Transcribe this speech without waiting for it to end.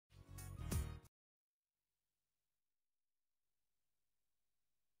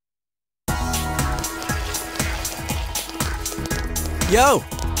Yo!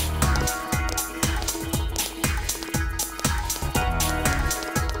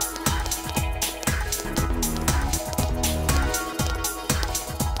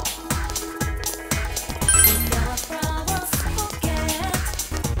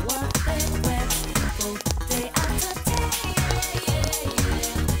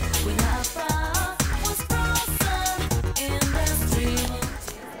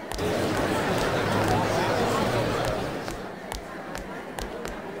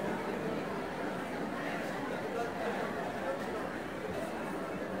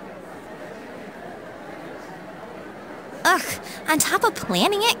 Ugh, on top of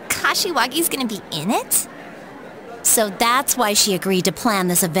planning it, Kashiwagi's gonna be in it? So that's why she agreed to plan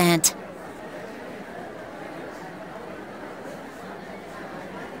this event.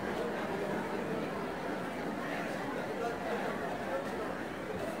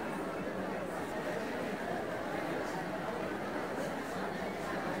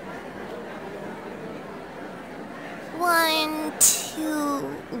 One,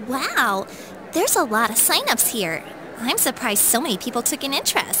 two... Wow, there's a lot of sign-ups here. I'm surprised so many people took an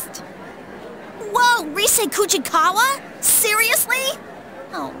interest. Whoa, Rise Kujikawa? Seriously?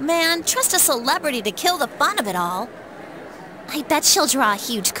 Oh man, trust a celebrity to kill the fun of it all. I bet she'll draw a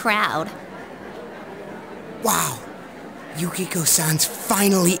huge crowd. Wow, Yukiko-san's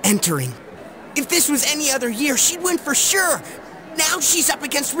finally entering. If this was any other year, she'd win for sure. Now she's up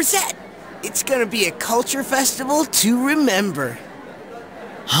against Rosette. It's gonna be a culture festival to remember.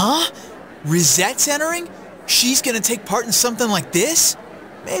 Huh? Rosette's entering? She's gonna take part in something like this?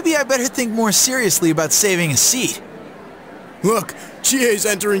 Maybe I better think more seriously about saving a seat. Look, Chie's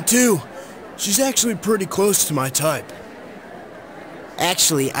entering too. She's actually pretty close to my type.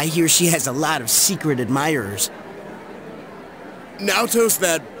 Actually, I hear she has a lot of secret admirers. Naoto's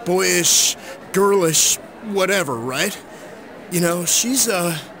that boyish, girlish, whatever, right? You know, she's,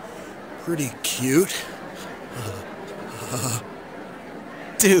 pretty cute.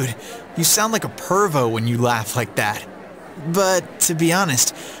 Dude, you sound like a pervo when you laugh like that. But, to be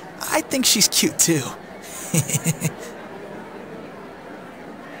honest, I think she's cute too.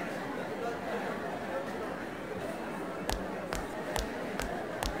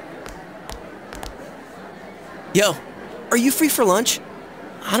 Yo, are you free for lunch?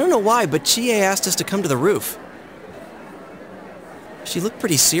 I don't know why, but Chie asked us to come to the roof. She looked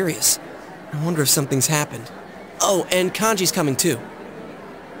pretty serious. I wonder if something's happened. Oh, and Kanji's coming too.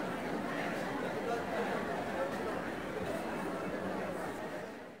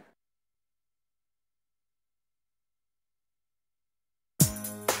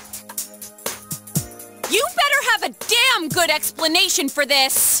 You better have a damn good explanation for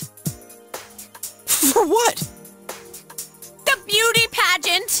this! For what? The beauty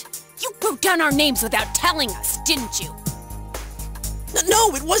pageant! You wrote down our names without telling us, didn't you?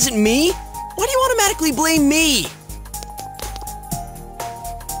 No, it wasn't me! Why do you automatically blame me?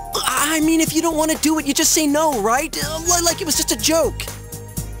 I mean, if you don't want to do it, you just say no, right? Like it was just a joke.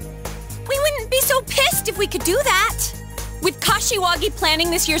 We wouldn't be so pissed if we could do that! With Kashiwagi planning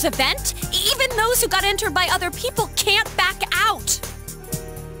this year's event, even those who got entered by other people can't back out!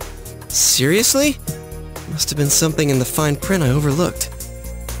 Seriously? Must have been something in the fine print I overlooked.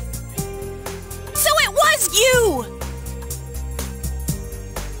 So it was you!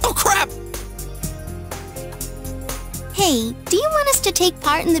 Oh crap! Hey, do you want us to take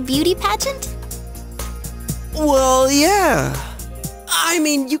part in the beauty pageant? Well, yeah. I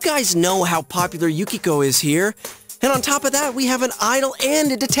mean, you guys know how popular Yukiko is here. And on top of that, we have an idol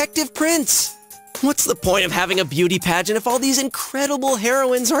and a detective prince. What's the point of having a beauty pageant if all these incredible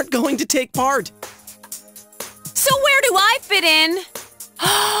heroines aren't going to take part? So where do I fit in?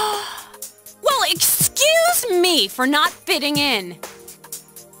 Well, excuse me for not fitting in.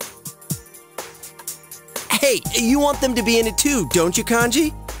 Hey, you want them to be in it too, don't you,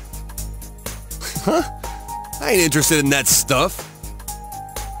 Kanji? Huh? I ain't interested in that stuff.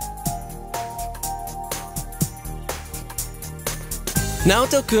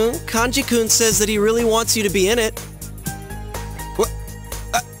 Naoto-kun, Kanji-kun says that he really wants you to be in it. What?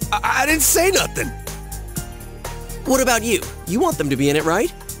 I didn't say nothing. What about you? You want them to be in it,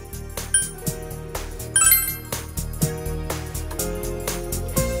 right?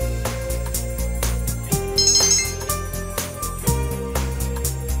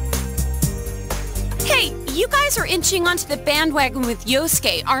 Hey, you guys are inching onto the bandwagon with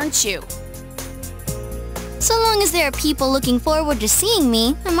Yosuke, aren't you? So long as there are people looking forward to seeing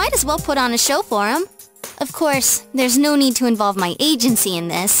me, I might as well put on a show for them. Of course, there's no need to involve my agency in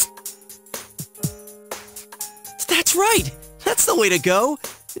this. That's right! That's the way to go!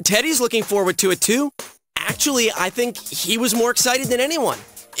 Teddy's looking forward to it too. Actually, I think he was more excited than anyone.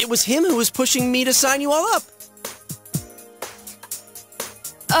 It was him who was pushing me to sign you all up.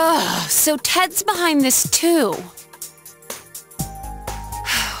 Ugh, so Ted's behind this too.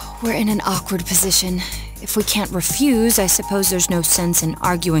 We're in an awkward position. If we can't refuse, I suppose there's no sense in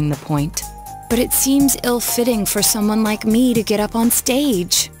arguing the point. But it seems ill-fitting for someone like me to get up on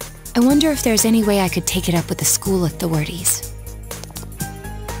stage. I wonder if there's any way I could take it up with the school authorities.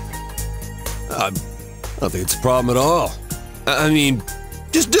 I don't think it's a problem at all. I mean,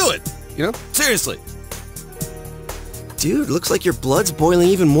 just do it, you know? Seriously. Dude, looks like your blood's boiling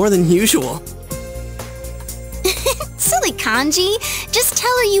even more than usual. Silly Kanji. Just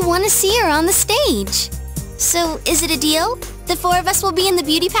tell her you want to see her on the stage. So, is it a deal? The four of us will be in the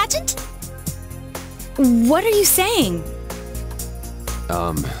beauty pageant? What are you saying?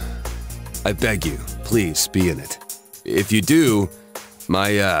 I beg you, please be in it. If you do,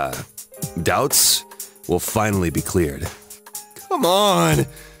 my, doubts will finally be cleared. Come on!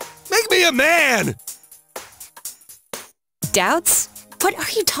 Make me a man! Doubts? What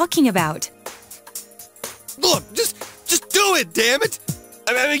are you talking about? Look, just do it, damn it!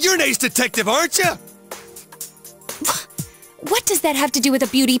 I mean, you're an ace detective, aren't you? What does that have to do with a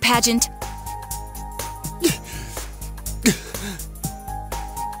beauty pageant?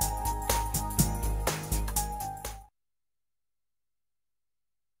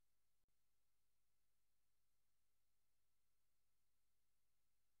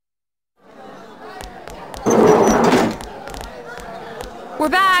 We're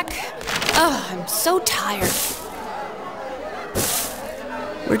back. Oh, I'm so tired.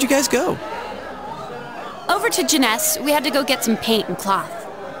 Where'd you guys go? Over to Jeunesse. We had to go get some paint and cloth.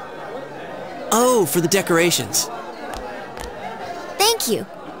 Oh, for the decorations. Thank you.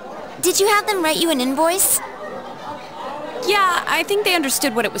 Did you have them write you an invoice? Yeah, I think they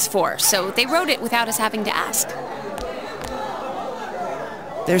understood what it was for, so they wrote it without us having to ask.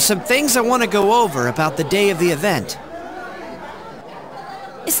 There's some things I want to go over about the day of the event.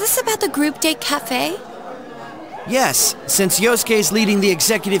 Is this about the group day cafe? Yes, since Yosuke's leading the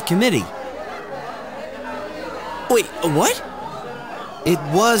executive committee. Wait, what? It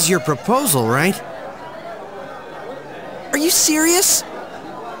was your proposal, right? Are you serious?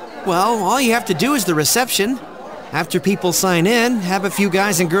 Well, all you have to do is the reception. After people sign in, have a few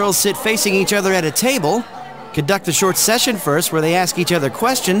guys and girls sit facing each other at a table, conduct a short session first where they ask each other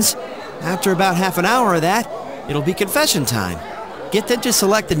questions. After about half an hour of that, it'll be confession time. Get them to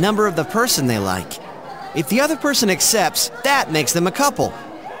select the number of the person they like. If the other person accepts, that makes them a couple.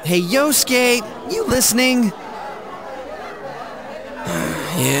 Hey, Yosuke, you listening?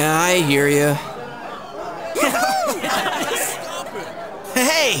 Yeah, I hear you.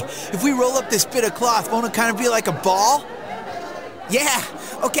 Hey, if we roll up this bit of cloth, won't it kind of be like a ball? Yeah,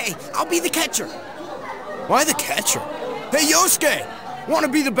 okay, I'll be the catcher. Why the catcher? Hey, Yosuke! Want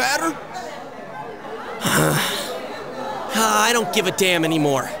to be the batter? I don't give a damn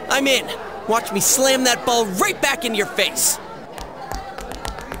anymore. I'm in. Watch me slam that ball right back into your face.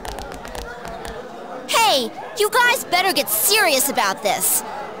 Hey, you guys better get serious about this.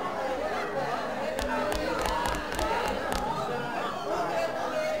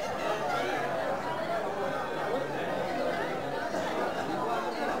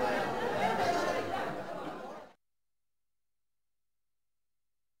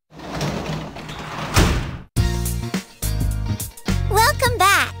 Welcome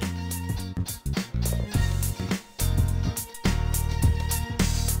back.